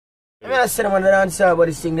I mean, I said I'm gonna answer about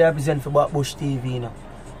this thing they represent for Bush TV now.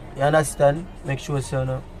 You understand? Make sure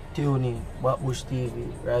you tune in. Bush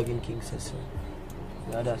TV, Ragging King says so.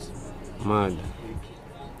 You understand? Mad.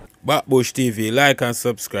 Bush TV, like and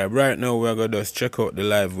subscribe. Right now we're gonna just check out the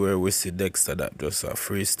live where we see Dexter that just a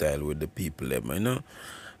freestyle with the people them, you know.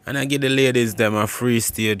 And I give the ladies them a free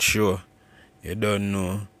stage show. You don't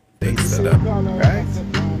know. Dexter that, right?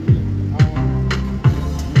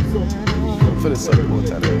 For the support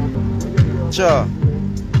today. Sure.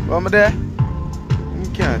 What am I there? You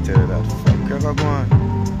can't tell you that. Fuck, you go on.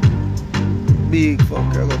 Big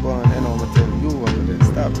fuck, you go on. And I'm gonna tell you, what I'm there.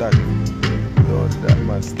 Stop that. Don't do that,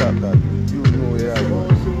 man. Stop that. You know you are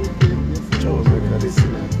going. Chose make a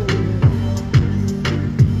listen.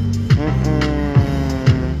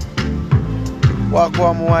 Walk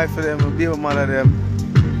on my wife for them, my baby mother them.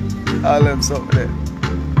 All them something there.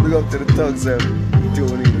 Big up to the thugs them.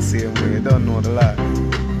 Tune in the same way. You don't know the lie.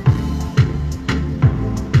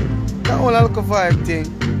 That whole alcohol vibe thing.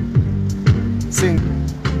 Sing.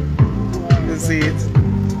 You see it?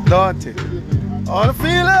 Don't it? On the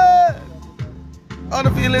feeling! On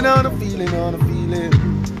the feeling, on the feeling, on the feeling.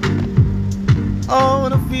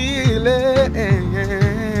 On the feeling.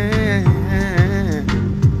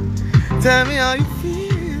 Tell me how you feeling.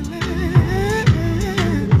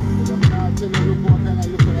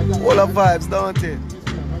 All the vibes, don't it?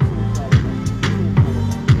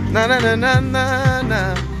 Na na na na na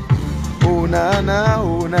na. Oh na na,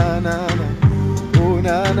 oh na na na. Oh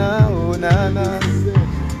na na, oh na na.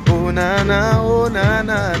 Oh na na, oh na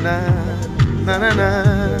na na. Na na na.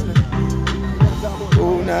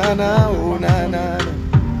 Oh na na, oh na na.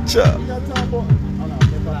 Cha.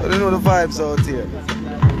 I don't know the vibes out here.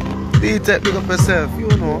 D-Tech, pick up yourself, you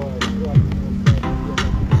know.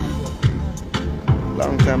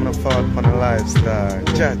 Long time I fought on a lifestyle.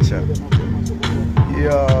 Cha-cha.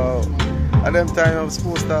 Yo. At them time I'm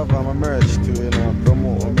supposed to have my merch too, you know,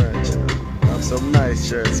 promote my merch. You know. I have some nice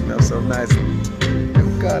shirts, I have some nice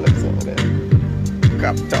them colors over there.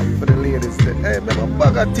 Cap top for the ladies there. Hey, remember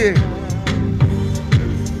bag of thing.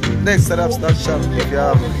 Dexter Dops Dr shop if you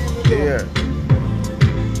have it. Here.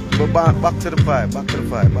 But back to the vibe, back to the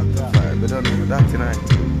vibe, back to the vibe. We don't know that tonight.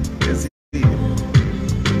 You see it.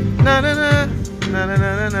 Na na na, na na na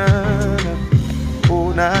na na.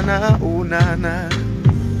 Oh na na, oh na na.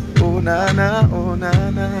 Oh na na, oh na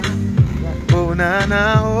na. Oh na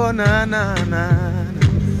na, oh na na na.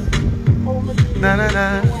 Na na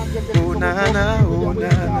na, oh na na, oh na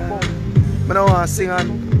na. I don't want to sing on,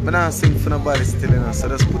 I don't sing for nobody still, you know. So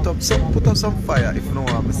just put up some fire if you don't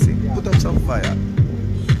want me to sing. Put up some fire.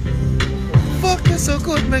 Fuck you so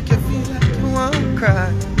good, make you feel like you want to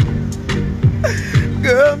cry.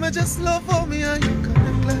 Girl, me just love for me and you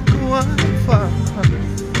connect like you want to fall.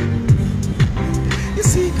 You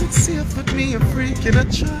see, you could see it with me, a freak in a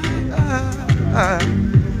try.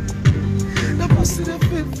 The pussy that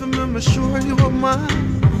fit for me, I'm sure you are my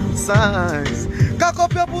size. Cock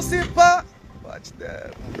up your pussy, pa. Watch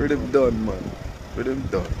that. Rhythm done, man. Rhythm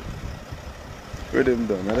done. Rhythm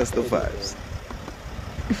done. Now that's the vibes.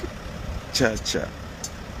 Cha-cha.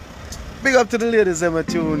 Big up to the ladies that are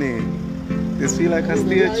tuning in. This feel like a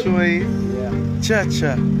stage show, eh? Yeah.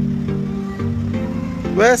 Cha-cha.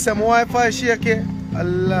 Where's some Wi-Fi shaky? I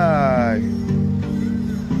lie.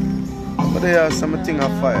 But there are something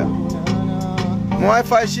on fire.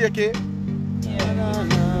 Wi-Fi shaky?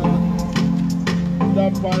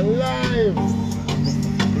 That's for life.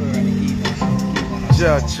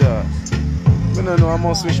 Cha-cha. I don't know how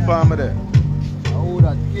much switch palm there.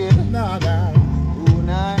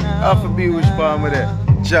 Half a be which palm there.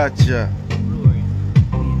 Cha-cha.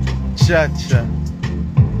 Cha-cha.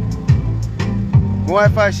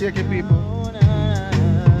 Wi-Fi shaky people.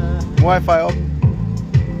 Wi-Fi up.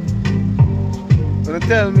 Don't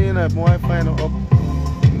tell me, you know, if my Wi-Fi not up,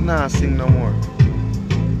 nah sing no more.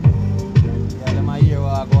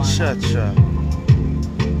 Cha-cha.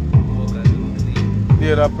 The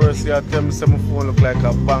other person that tell me my phone look like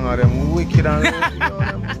a banger. Them wicked and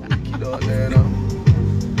them wicked out there, you know.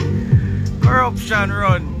 Corruption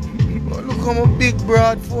run. But look how my big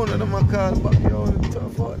broad phone that I'm call back here all the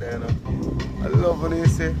tough out there, you know. I love when they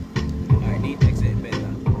say. I need to say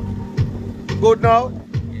better. Good now?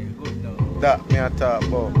 Yeah, good now. That me I talk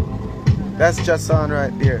about. That's just sound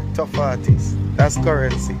right there. Tough artists. That's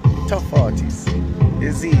currency. Tough artists.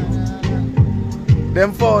 You see it?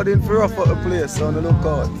 Them forwarding for rough up the place on the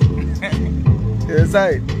lookout. You see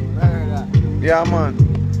it? Yeah, man.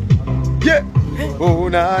 Yeah. Oh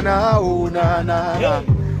na na, oh na na.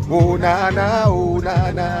 Oh na na, oh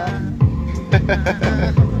na na.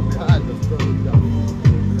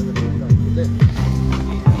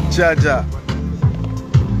 Jaja.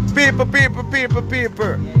 People.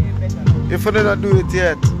 If you don't do it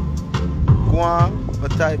yet, go on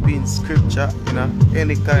but type in scripture, you know,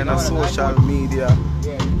 any kind of social media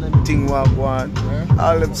thing we go on.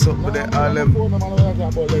 All them something there, all them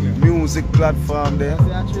music platform there.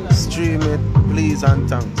 Stream it, please and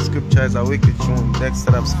thanks. Scripture is a wicked tune.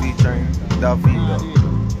 Dexter Dops featuring Davido.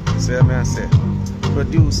 See me I say.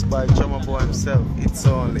 Produced by Drummer Boy himself. It's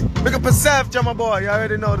only. Pick up yourself, Drummer Boy. You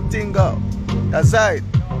already know the thing go. That's right.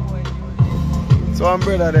 So one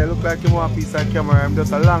brother there look like he want a piece of camera. I'm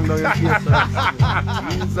just a long down your face.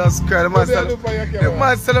 Jesus Christ. They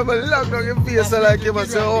must have a long down your face like him and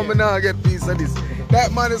say, oh, me now get a piece of this.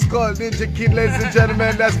 That man is called Ninja Kid, ladies and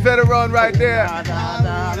gentlemen. That's veteran right there.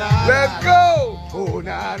 Let's go. Oh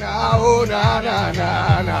na na, oh na na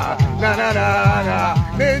na na, na na na na.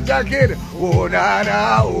 Ninja Kid. Oh na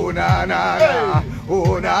na, oh na na na.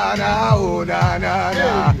 Oh na na, oh na na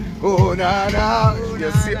na. Oh na na.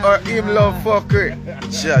 You see our him love fuckery.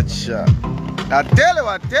 Cha. I tell you.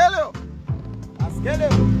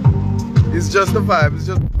 It's just the vibe, it's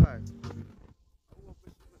just the vibe.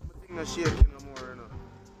 My thing not shaking no more, you know.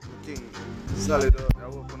 My thing solid out. I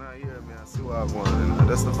hope when I hear me, I see what I want, you know.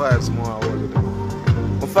 That's the vibes more I want to do.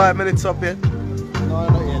 For 5 minutes up yet? No,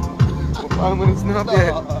 not yet. For 5 minutes not up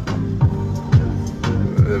yet? I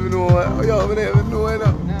never know what, yo, I never know what, you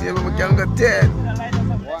know. Yeah, but I can't get 10.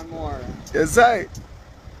 One more. Yes, I.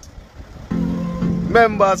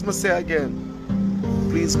 Members, must say again,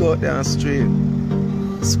 please go out there and stream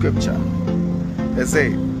scripture. Yes,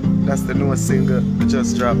 I. That's the newest single we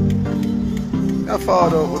just dropped. I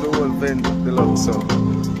followed up with the whole Vent Deluxe, so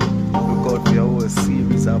look out for your whole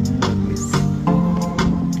series of this.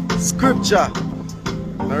 Scripture.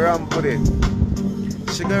 I ram put it.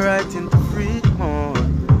 She go right into freedom.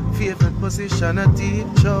 Favorite position a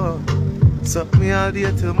teacher. Suck me all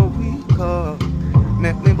day till my week up.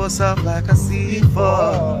 Make me bust off like a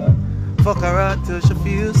C4. Fuck her out till she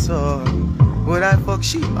feels so. Would I fuck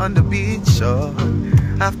she on the beach shore?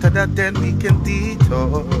 After that then we can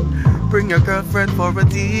detour. Bring your girlfriend for a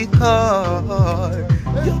decoy.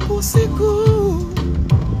 Your pussy good.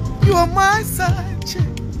 You are my side chick.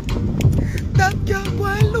 That girl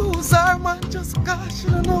boy lose her man just cause she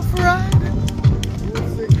don't know Friday.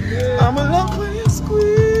 I'm in love when you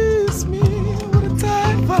squeeze me with a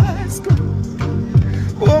tight vice grip.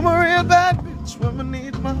 Oh, I'm a real bad bitch when I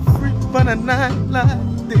need my freak on a night like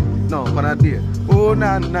this. No, but I did. Oh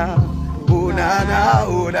na na, oh na na,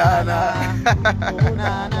 oh na na.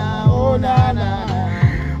 Oh na na.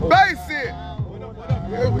 Basic.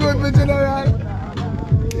 You good, my general?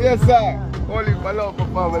 Yes, sir. Only for love for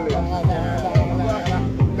family.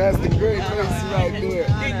 That's the great bass right there.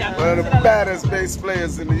 One of the baddest bass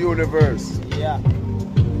players in the universe. Yeah.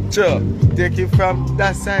 Sure. Take it from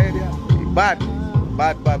that side. Yeah. Bad.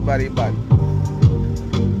 Bad.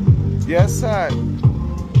 Yes, sir.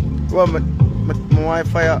 Well, my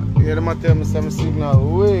Wi-Fi, you know, tell me some signal.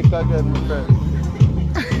 Wake again, my friend.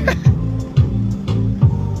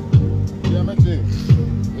 Yeah, my thing.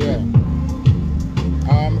 Yeah.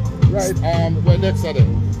 Right, where next are they?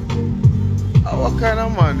 What kind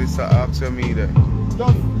of man is that after me there?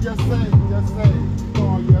 Just say.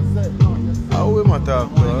 No, you say. How we might talk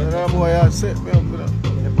to her? That boy has set me up with that.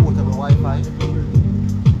 The portable Wi-Fi.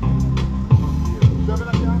 I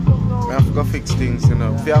have to go fix things, you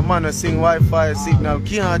know. If you're a man who sing Wi-Fi signal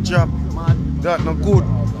can't drop, that no good,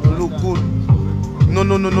 no look good.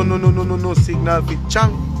 No signal fit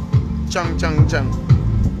chang.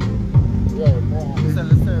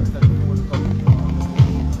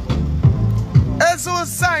 As I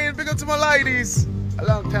was saying, big up to my ladies. A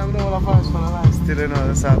long time now, all voice from the line still, you know,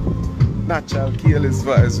 that's a natural careless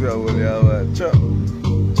voice we will have.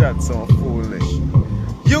 Chat some foolish.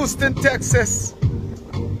 Houston, Texas.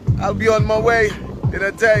 I'll be on my way in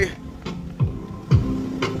a day.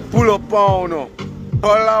 Pull up on me.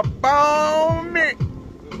 Pull up on me.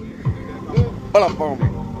 Pull up on me.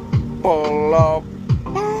 Pull up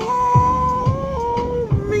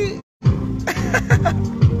on me.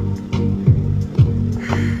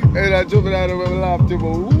 And I jumping out of my lap for a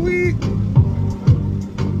week.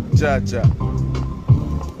 Jaja.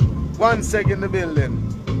 1 second in the building.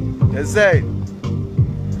 You say.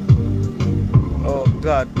 Oh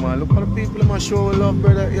God, man, look at the people in my show love,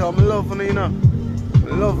 brother. Yo, I'm loving it, you know.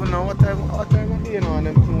 I'm loving it. What time of day, you know, on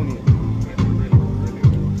them tuning?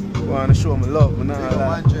 I want to show me love, man. I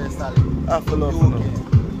have to love, you know.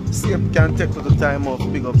 See if you can take the time off,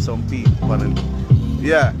 big up some people, man.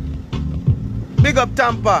 Yeah. Big up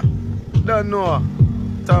Tampa. Don't know.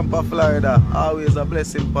 Tampa, Florida. Always a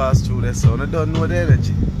blessing pass through there, so I don't know the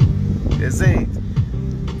energy. You see it?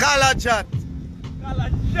 Kalajat.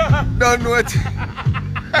 Don't know it.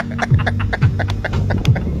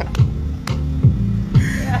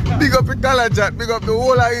 Big up the Kalajat, big up the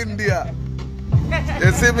whole of India.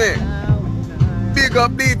 You see me? Big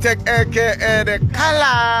up D-Tech aka the Kalajat.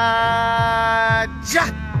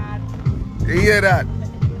 You hear that?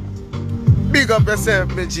 Big up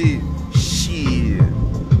yourself, my G. Shit.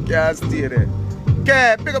 Can't stay there.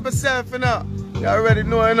 Okay, big up yourself, you know. You already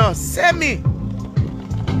know, you know. Send me.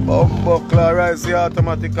 Buckler, rise the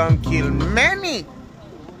automatic and kill many.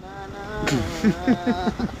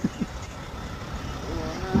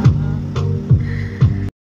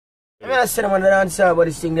 I said I'm on the answer about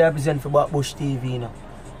this thing they represent for Bush TV, you know.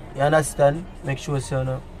 You understand? Make sure so, you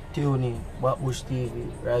know, tune in. Bush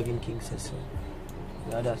TV, Ragging King says so.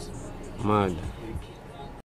 You understand? Man.